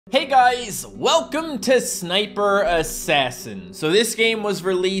Hey guys, welcome to Sniper Assassin. So this game was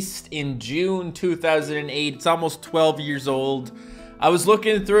released in June 2008. It's almost 12 years old. I was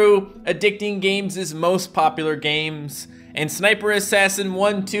looking through Addicting Games' most popular games, and Sniper Assassin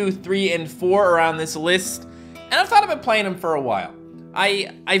 1, 2, 3, and 4 are on this list, and I've thought about playing them for a while.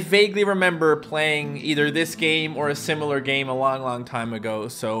 I vaguely remember playing either this game or a similar game a long time ago,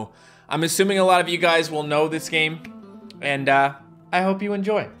 so I'm assuming a lot of you guys will know this game, and I hope you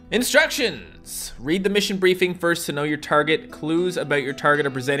enjoy. Instructions! Read the mission briefing first to know your target. Clues about your target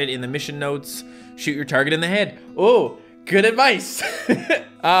are presented in the mission notes. Shoot your target in the head. Oh, good advice.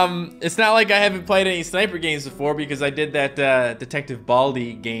 It's not like I haven't played any sniper games before because I did that Detective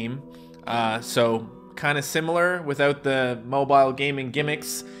Baldy game. So kind of similar without the mobile gaming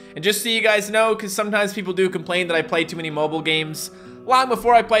gimmicks. And just so you guys know, because sometimes people do complain that I play too many mobile games. Long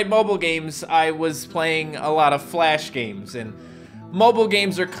before I played mobile games, I was playing a lot of Flash games, and mobile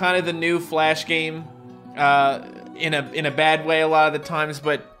games are kind of the new Flash game, in a bad way a lot of the times,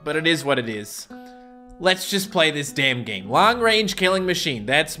 but it is what it is. Let's just play this damn game. Long range killing machine,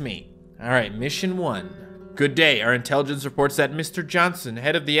 that's me. All right, mission 1. Good day, our intelligence reports that Mr. Johnson,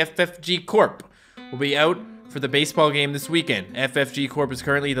 head of the FFG Corp, will be out for the baseball game this weekend. FFG Corp is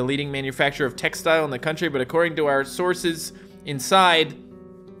currently the leading manufacturer of textile in the country, but according to our sources inside,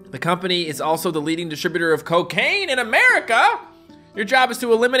 the company is also the leading distributor of cocaine in America. Your job is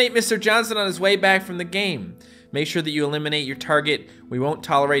to eliminate Mr. Johnson on his way back from the game. Make sure that you eliminate your target. We won't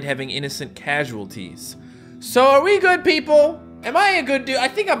tolerate having innocent casualties. So are we good people? Am I a good dude? I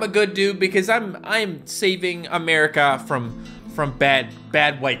think I'm a good dude because I'm saving America from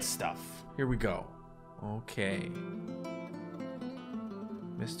bad white stuff. Here we go. Okay.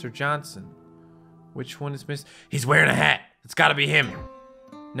 Mr. Johnson. Which one is Mr. He's wearing a hat. It's gotta be him.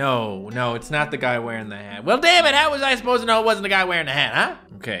 No, it's not the guy wearing the hat. Well, damn it, how was I supposed to know it wasn't the guy wearing the hat, huh?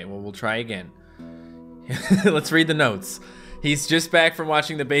 Okay, well, we'll try again. Let's read the notes. He's just back from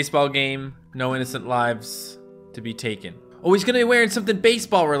watching the baseball game. No innocent lives to be taken. Oh, he's gonna be wearing something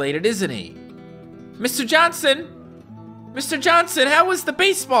baseball related, isn't he? Mr. Johnson! Mr. Johnson, how was the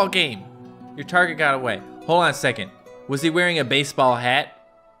baseball game? Your target got away. Hold on a second. Was he wearing a baseball hat?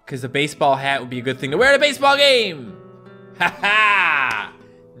 Because the baseball hat would be a good thing to wear at a baseball game! Ha ha!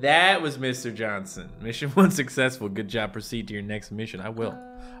 That was Mr. Johnson. Mission 1 successful. Good job. Proceed to your next mission. I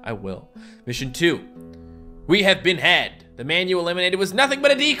will. Mission 2. We have been had. The man you eliminated was nothing but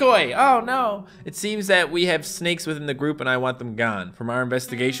a decoy. Oh no. It seems that we have snakes within the group and I want them gone. From our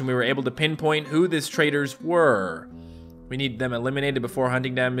investigation, we were able to pinpoint who these traitors were. We need them eliminated before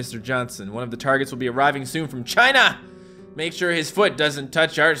hunting down Mr. Johnson. One of the targets will be arriving soon from China. Make sure his foot doesn't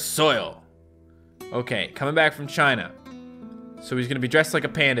touch our soil. Okay, coming back from China. So he's gonna be dressed like a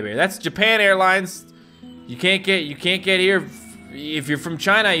panda bear. That's Japan Airlines. You can't get here if you're from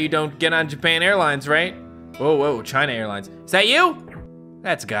China. You don't get on Japan Airlines, right? Whoa, China Airlines. Is that you?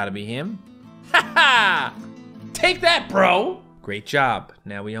 That's gotta be him. Ha ha! Take that, bro. Great job.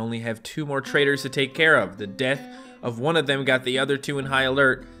 Now we only have 2 more traitors to take care of. The death of one of them got the other 2 in high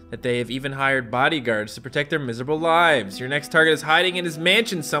alert. That they have even hired bodyguards to protect their miserable lives. Your next target is hiding in his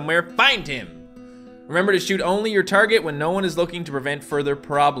mansion somewhere. Find him. Remember to shoot only your target when no one is looking to prevent further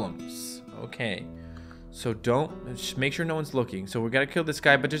problems. Okay. So just make sure no one's looking. So we gotta kill this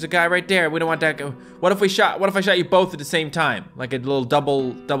guy, but there's a guy right there. We don't want that guy. What if I shot you both at the same time? Like a little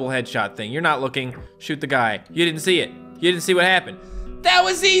double headshot thing. You're not looking. Shoot the guy. You didn't see it. You didn't see what happened. That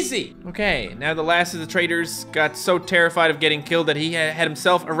was easy! Okay, now the last of the traitors got so terrified of getting killed that he had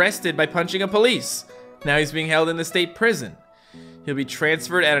himself arrested by punching a police. Now he's being held in the state prison. He'll be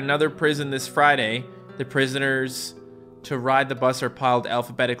transferred at another prison this Friday. The prisoners to ride the bus are piled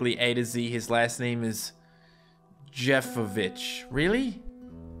alphabetically A to Z. His last name is Jeffovich. Really?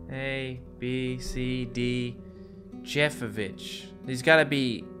 A, B, C, D, Jeffovich. He's gotta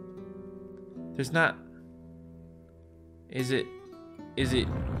be... There's not... Is it...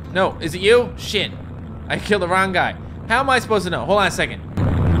 No, is it you? Shit. I killed the wrong guy. How am I supposed to know? Hold on a second.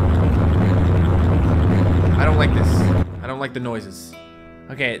 I don't like this. I don't like the noises.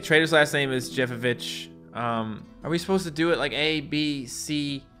 Okay, traitor's last name is Jeffovich. Are we supposed to do it like A, B,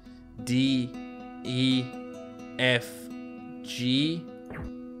 C, D, E, F, G?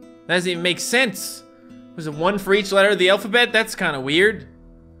 That doesn't even make sense. Was it 1 for each letter of the alphabet? That's kind of weird.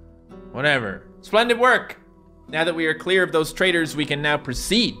 Whatever. Splendid work. Now that we are clear of those traitors, we can now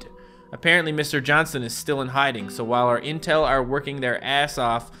proceed. Apparently, Mr. Johnson is still in hiding, so while our intel are working their ass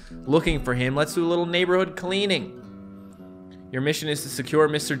off looking for him, let's do a little neighborhood cleaning. Your mission is to secure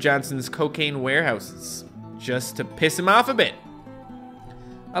Mr. Johnson's cocaine warehouses, just to piss him off a bit.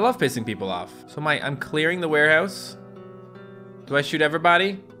 I love pissing people off. So I'm clearing the warehouse. Do I shoot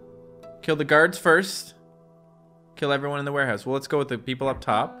everybody? Kill the guards first. Kill everyone in the warehouse. Well, let's go with the people up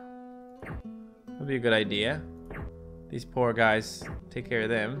top. That'd be a good idea. These poor guys, take care of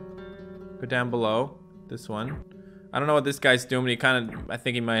them. Go down below. This one. I don't know what this guy's doing, but he kind of, I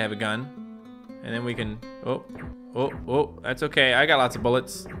think he might have a gun. And then we can, oh, that's okay. I got lots of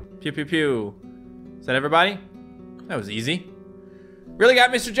bullets. Pew, pew, pew. Is that everybody? That was easy. Really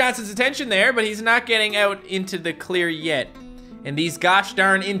got Mr. Johnson's attention there, but he's not getting out into the clear yet. And these gosh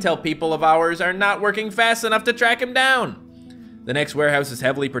darn intel people of ours are not working fast enough to track him down. The next warehouse is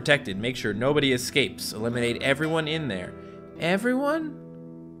heavily protected. Make sure nobody escapes. Eliminate everyone in there. Everyone?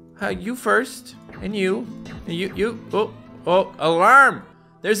 You first. And you. And you. Oh, alarm.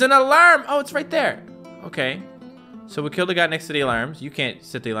 There's an alarm. Oh, it's right there. Okay. So we killed the guy next to the alarms. You can't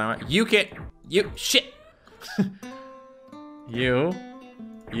set the alarm. You can't. Shit. You.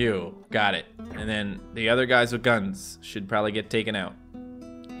 Got it. And then the other guys with guns should probably get taken out.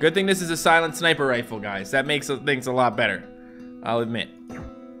 Good thing this is a silent sniper rifle, guys. That makes things a lot better. I'll admit.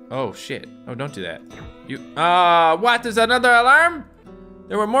 Oh, shit. Oh, don't do that. What? There's another alarm?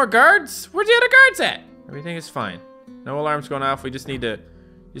 There were more guards? Where's the other guards at? Everything is fine. No alarms going off. We just need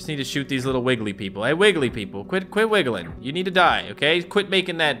to shoot these little wiggly people. Hey, wiggly people, quit wiggling. You need to die, okay? Quit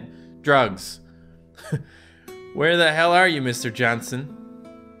making that drugs. Where the hell are you, Mr. Johnson?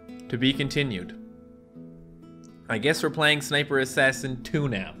 To be continued. I guess we're playing Sniper Assassin 2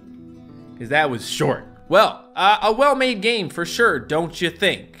 now. Because that was short. Well, a well-made game for sure, don't you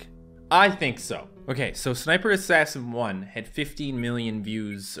think? I think so. Okay, so Sniper Assassin 1 had 15 million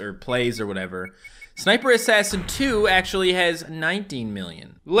views or plays or whatever. Sniper Assassin 2 actually has 19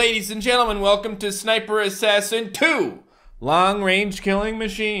 million. Ladies and gentlemen, welcome to Sniper Assassin 2! Long-range killing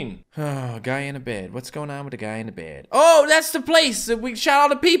machine. Oh, guy in a bed. What's going on with the guy in the bed? Oh, that's the place! We shot all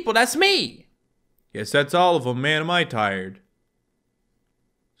the people, that's me! Guess that's all of them, man, am I tired.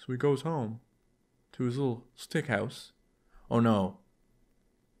 So he goes home to his little stick house. Oh no.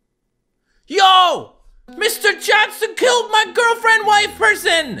 Yo! Mr. Johnson killed my girlfriend, wife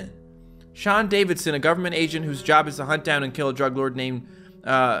person! Sean Davidson, a government agent whose job is to hunt down and kill a drug lord named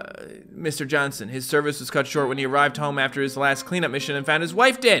Mr. Johnson. His service was cut short when he arrived home after his last cleanup mission and found his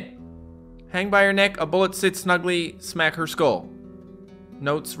wife dead. Hang by her neck, a bullet sits snugly, smack her skull.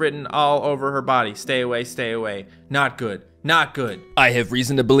 Notes written all over her body. Stay away, stay away. Not good. Not good. I have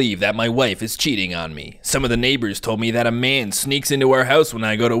reason to believe that my wife is cheating on me. Some of the neighbors told me that a man sneaks into our house when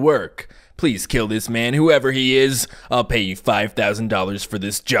I go to work. Please kill this man, whoever he is. I'll pay you $5,000 for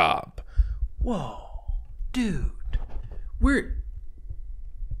this job. Whoa. Dude. We're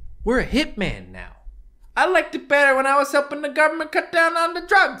a hitman now. I liked it better when I was helping the government cut down on the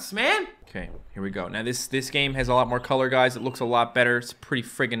drugs, man. Okay, here we go. Now this game has a lot more color, guys. It looks a lot better. It's pretty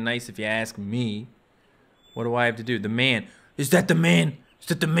friggin' nice if you ask me. What do I have to do? The man. Is that the man? Is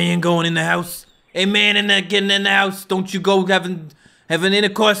that the man going in the house? Hey man, getting in the house. Don't you go having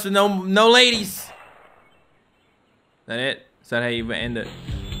intercourse with no ladies. Is that it? Is that how you end it?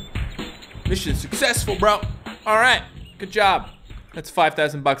 Mission successful, bro. All right, good job. That's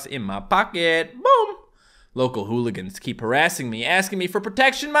 5,000 bucks in my pocket. Boom. Local hooligans keep harassing me, asking me for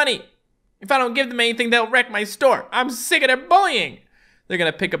protection money. If I don't give them anything, they'll wreck my store. I'm sick of their bullying. They're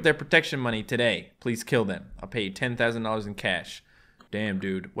gonna pick up their protection money today. Please kill them. I'll pay you $10,000 in cash. Damn,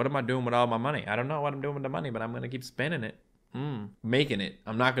 dude. What am I doing with all my money? I don't know what I'm doing with the money, but I'm gonna keep spending it. Making it.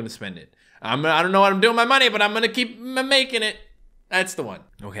 I'm not gonna spend it. I don't know what I'm doing with my money, but I'm gonna keep making it. That's the one.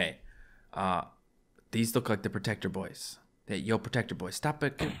 Okay. These look like the Protector Boys. Yo, Protector Boys, stop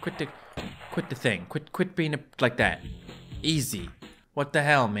it. Quit the thing. Quit being like that. Easy. What the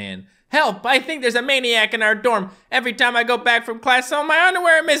hell, man? Help! I think there's a maniac in our dorm. Every time I go back from class, some of my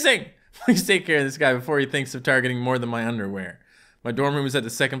underwear are missing. Please take care of this guy before he thinks of targeting more than my underwear. My dorm room is at the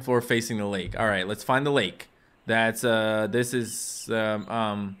second floor facing the lake. All right, let's find the lake. That's that's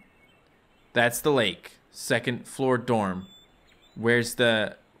the lake. Second floor dorm. Where's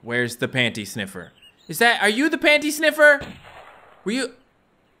the Panty Sniffer? Are you the Panty Sniffer? Were you?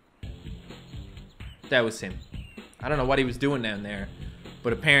 That was him. I don't know what he was doing down there,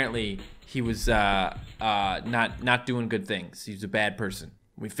 but apparently he was not doing good things. He was a bad person.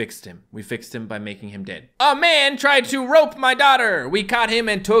 We fixed him. We fixed him by making him dead. A man tried to rope my daughter. We caught him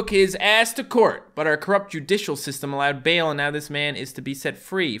and took his ass to court, but our corrupt judicial system allowed bail, and now this man is to be set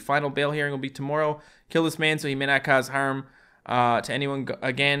free. Final bail hearing will be tomorrow. Kill this man so he may not cause harm to anyone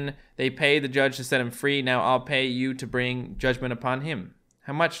again. They pay the judge to set him free. Now I'll pay you to bring judgment upon him.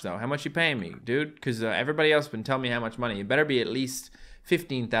 How much though? How much you paying me, dude? Because everybody else been telling me how much money. It better be at least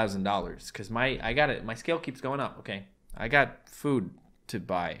 $15,000. Because my scale keeps going up. Okay, I got food to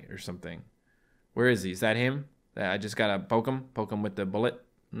buy or something. Where is he? Is that him? I just gotta poke him with the bullet.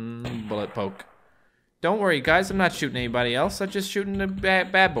 Bullet poke. Don't worry, guys. I'm not shooting anybody else. I'm just shooting a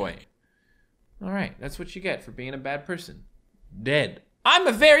bad boy. All right, that's what you get for being a bad person. Dead. I'm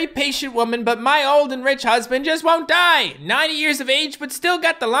a very patient woman, but my old and rich husband just won't die. 90 years of age, but still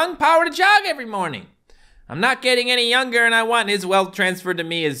got the lung power to jog every morning. I'm not getting any younger, and I want his wealth transferred to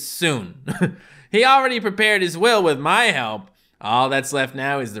me as soon. He already prepared his will with my help. All that's left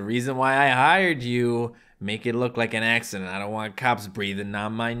now is the reason why I hired you. Make it look like an accident. I don't want cops breathing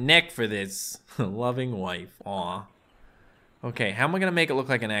on my neck for this. Loving wife. Aw. Okay, how am I gonna make it look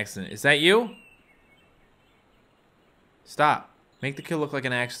like an accident? Is that you? Stop. Make the kill look like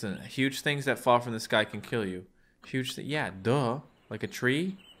an accident. Huge things that fall from the sky can kill you. Huge thing. Yeah, duh. Like a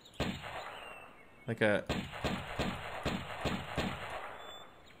tree? Like a...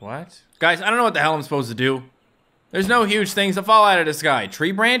 What? Guys, I don't know what the hell I'm supposed to do. There's no huge things that fall out of the sky.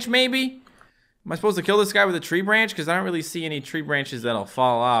 Tree branch, maybe? Am I supposed to kill this guy with a tree branch? Because I don't really see any tree branches that'll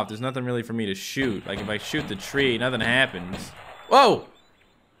fall off. There's nothing really for me to shoot. Like, if I shoot the tree, nothing happens. Whoa!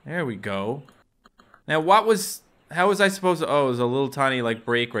 There we go. Now, what was... How was I supposed to... Oh, there's a little tiny, like,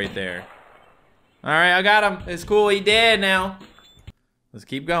 break right there. Alright, I got him. It's cool. He dead now. Let's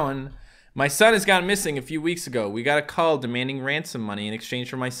keep going. My son has gone missing a few weeks ago. We got a call demanding ransom money in exchange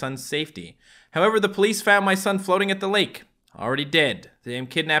for my son's safety. However, the police found my son floating at the lake. Already dead. The damn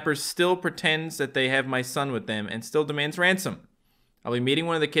kidnapper still pretends that they have my son with them and still demands ransom. I'll be meeting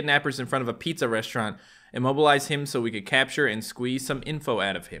one of the kidnappers in front of a pizza restaurant. Immobilize him so we could capture and squeeze some info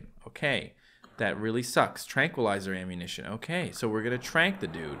out of him. Okay. That really sucks. Tranquilizer ammunition. Okay, so we're gonna trank the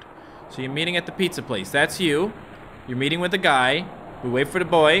dude. So you're meeting at the pizza place. That's you. You're meeting with the guy. We wait for the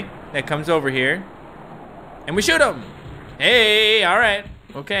boy that comes over here. And we shoot him. Hey, all right.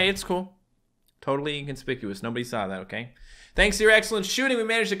 Okay, it's cool. Totally inconspicuous. Nobody saw that, okay? Thanks to your excellent shooting, we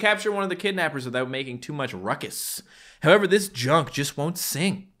managed to capture one of the kidnappers without making too much ruckus. However, this junk just won't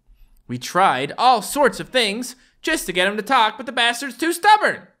sing. We tried all sorts of things just to get him to talk, but the bastard's too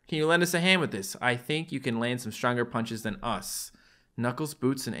stubborn. Can you lend us a hand with this? I think you can land some stronger punches than us. Knuckles,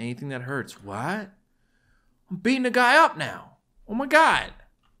 boots, and anything that hurts. What? I'm beating a guy up now. Oh my god.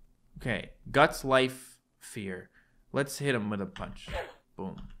 Okay. Guts, life, fear. Let's hit him with a punch.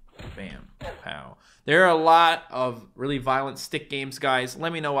 Boom. Bam. Pow. There are a lot of really violent stick games, guys.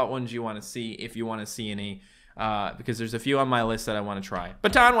 Let me know what ones you want to see, if you want to see any. Because there's a few on my list that I want to try.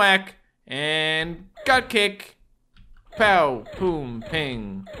 Baton whack. And gut kick. Pow, boom,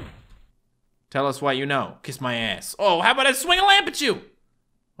 ping. Tell us what you know. Kiss my ass. Oh, how about I swing a lamp at you?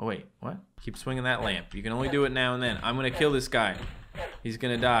 Oh, wait, what? Keep swinging that lamp. You can only do it now and then. I'm gonna kill this guy. He's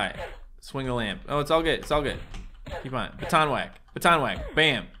gonna die. Swing the lamp. Oh, it's all good, it's all good. Keep on. Baton whack,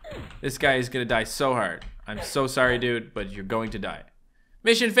 bam. This guy is gonna die so hard. I'm so sorry, dude, but you're going to die.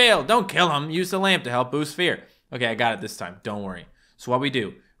 Mission failed. Don't kill him. Use the lamp to help boost fear. Okay, I got it this time. Don't worry. So what we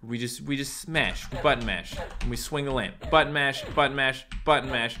do? We just smash, button mash, and we swing the lamp. Button mash, button mash,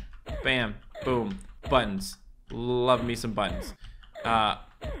 button mash, bam, boom, buttons. Love me some buttons. I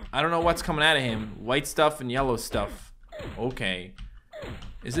don't know what's coming out of him. White stuff and yellow stuff. Okay.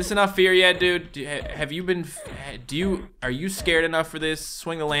 Is this enough fear yet, dude? Are you scared enough for this?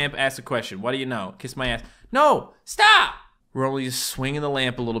 Swing the lamp, ask a question. What do you know? Kiss my ass. No, stop! We're only just swinging the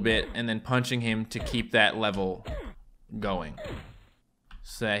lamp a little bit and then punching him to keep that level going.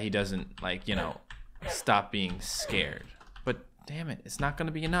 So that he doesn't, like, you know, stop being scared. But damn it, it's not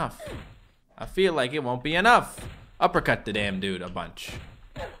gonna be enough. I feel like it won't be enough. Uppercut the damn dude a bunch.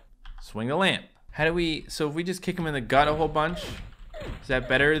 Swing the lamp. How do we, so if we just kick him in the gut a whole bunch, is that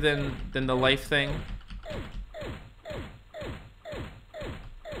better than the life thing?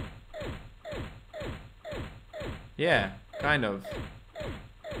 Yeah, kind of.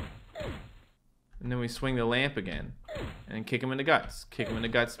 And then we swing the lamp again. And kick him in the guts. Kick him in the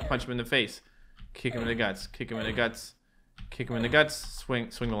guts. Punch him in the face. Kick him in the guts. Kick him in the guts. Kick him in the guts. Swing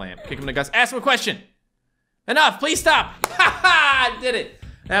the lamp. Kick him in the guts. Ask him a question. Enough. Please stop. Ha ha! I did it.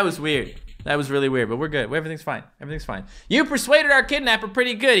 That was weird. That was really weird, but we're good. Everything's fine. Everything's fine. You persuaded our kidnapper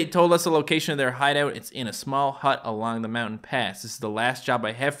pretty good. He told us the location of their hideout. It's in a small hut along the mountain pass. This is the last job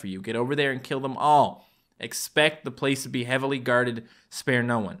I have for you. Get over there and kill them all. Expect the place to be heavily guarded. Spare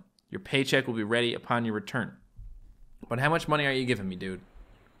no one. Your paycheck will be ready upon your return. But how much money are you giving me, dude?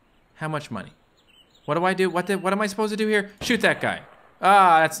 How much money? What do I do? What am I supposed to do here? Shoot that guy.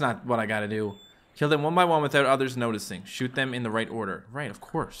 Ah, that's not what I gotta do. Kill them one by one without others noticing. Shoot them in the right order. Right, of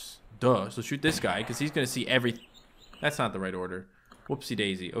course. Duh. So shoot this guy, because he's gonna see everything. That's not the right order. Whoopsie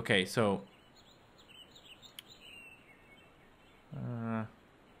daisy. Okay, so... no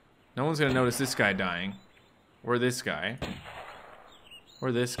one's gonna notice this guy dying. Or this guy.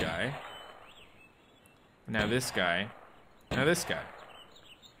 Or this guy. Now this guy. Now this guy.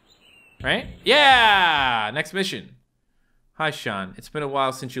 Right? Yeah! Next mission. Hi, Sean. It's been a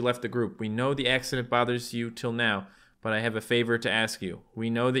while since you left the group. We know the accident bothers you till now, but I have a favor to ask you.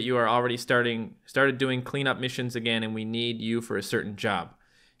 We know that you are already started doing cleanup missions again, and we need you for a certain job.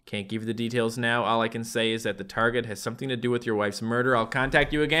 Can't give you the details now. All I can say is that the target has something to do with your wife's murder. I'll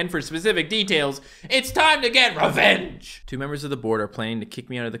contact you again for specific details. It's time to get revenge! 2 members of the board are planning to kick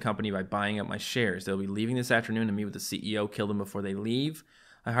me out of the company by buying up my shares. They'll be leaving this afternoon to meet with the CEO, kill them before they leave.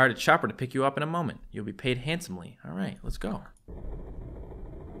 I hired a chopper to pick you up in a moment. You'll be paid handsomely. All right, let's go.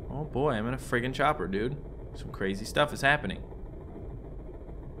 Oh boy, I'm in a friggin' chopper, dude. Some crazy stuff is happening.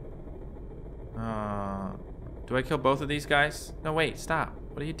 Do I kill both of these guys? No, wait, stop.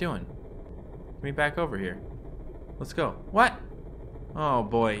 What are you doing? Get me back over here. Let's go. What? Oh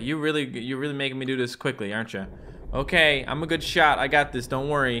boy, you're really making me do this quickly, aren't you? Okay, I'm a good shot. I got this. Don't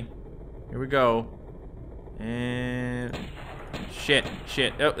worry. Here we go. And shit.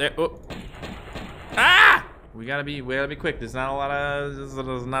 Oh, there. Oh. Ah! We gotta be quick. There's not a lot of. This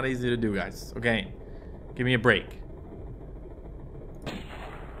is not easy to do, guys. Okay, give me a break.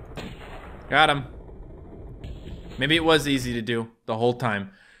 Got him. Maybe it was easy to do the whole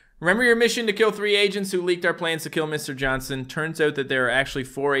time. Remember your mission to kill 3 agents who leaked our plans to kill Mr. Johnson? Turns out that there are actually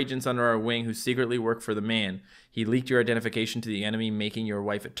 4 agents under our wing who secretly work for the man. He leaked your identification to the enemy, making your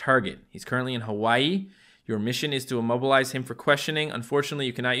wife a target. He's currently in Hawaii. Your mission is to immobilize him for questioning. Unfortunately,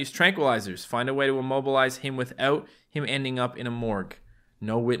 you cannot use tranquilizers. Find a way to immobilize him without him ending up in a morgue.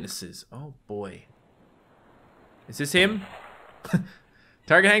 No witnesses. Oh boy. Is this him?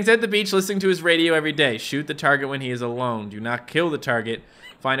 Target hangs at the beach listening to his radio every day. Shoot the target when he is alone. Do not kill the target.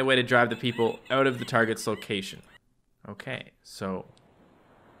 Find a way to drive the people out of the target's location. Okay, so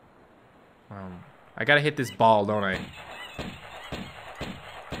I gotta hit this ball, don't I?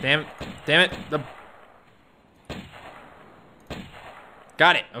 Damn it.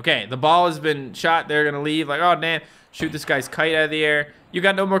 Got it. Okay, the ball has been shot. They're gonna leave. Like, oh damn, shoot this guy's kite out of the air. You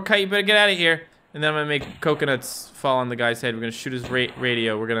got no more kite, you better get out of here. And then I'm gonna make coconuts fall on the guy's head. We're gonna shoot his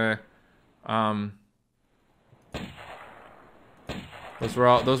radio. We're gonna, those were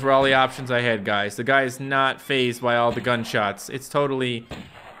all the options I had, guys. The guy is not fazed by all the gunshots. It's totally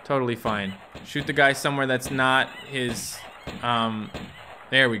fine. Shoot the guy somewhere that's not his,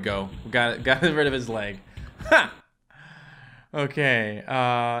 there we go. We got rid of his leg. Ha! Okay,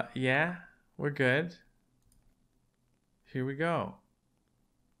 yeah, we're good. Here we go.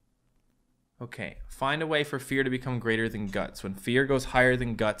 Okay, find a way for fear to become greater than guts. When fear goes higher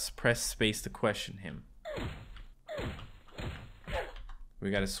than guts, press space to question him.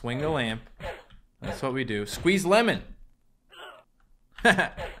 We gotta swing the lamp. That's what we do. Squeeze lemon!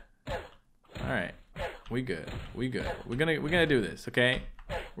 Alright, we good. We're gonna do this, okay?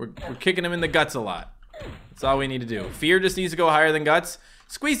 We're kicking him in the guts a lot. That's all we need to do. Fear just needs to go higher than guts.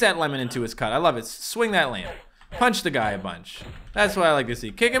 Squeeze that lemon into his cut. I love it. Swing that lamp. Punch the guy a bunch. That's what I like to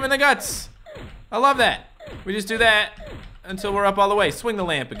see. Kick him in the guts. I love that. We just do that until we're up all the way. Swing the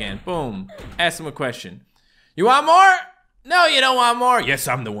lamp again. Boom. Ask him a question. You want more? No, you don't want more. Yes,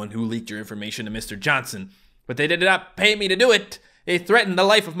 I'm the one who leaked your information to Mr. Johnson. But they did not pay me to do it. They threatened the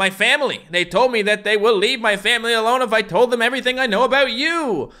life of my family. They told me that they will leave my family alone if I told them everything I know about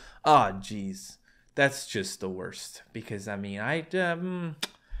you. Oh, jeez. That's just the worst. Because, I mean,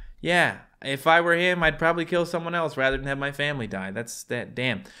 yeah. If I were him, I'd probably kill someone else rather than have my family die. That's that.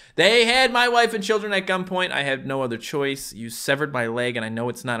 Damn. They had my wife and children at gunpoint. I had no other choice. You severed my leg, and I know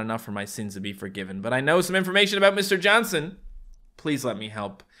it's not enough for my sins to be forgiven. But I know some information about Mr. Johnson. Please let me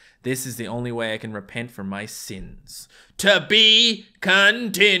help. This is the only way I can repent for my sins. To be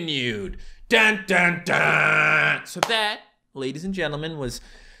continued. Dun, dun, dun. So that, ladies and gentlemen, was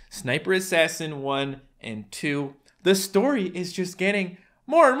Sniper Assassin 1 and 2. The story is just getting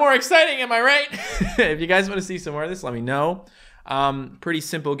more and more exciting, am I right? If you guys want to see some more of this, let me know. Pretty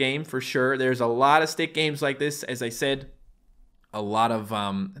simple game for sure. There's a lot of stick games like this. As I said, a lot of,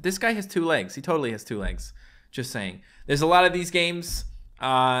 this guy has 2 legs. He totally has 2 legs. Just saying. There's a lot of these games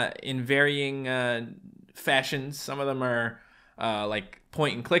in varying fashions. Some of them are like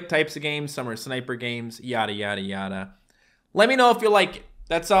point and click types of games. Some are sniper games, yada, yada, yada. Let me know if you like it.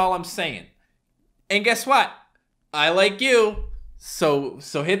 That's all I'm saying. And guess what? I like you. So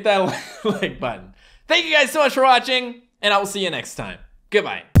hit that like button. Thank you guys so much for watching, and I will see you next time.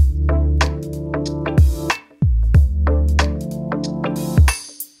 Goodbye.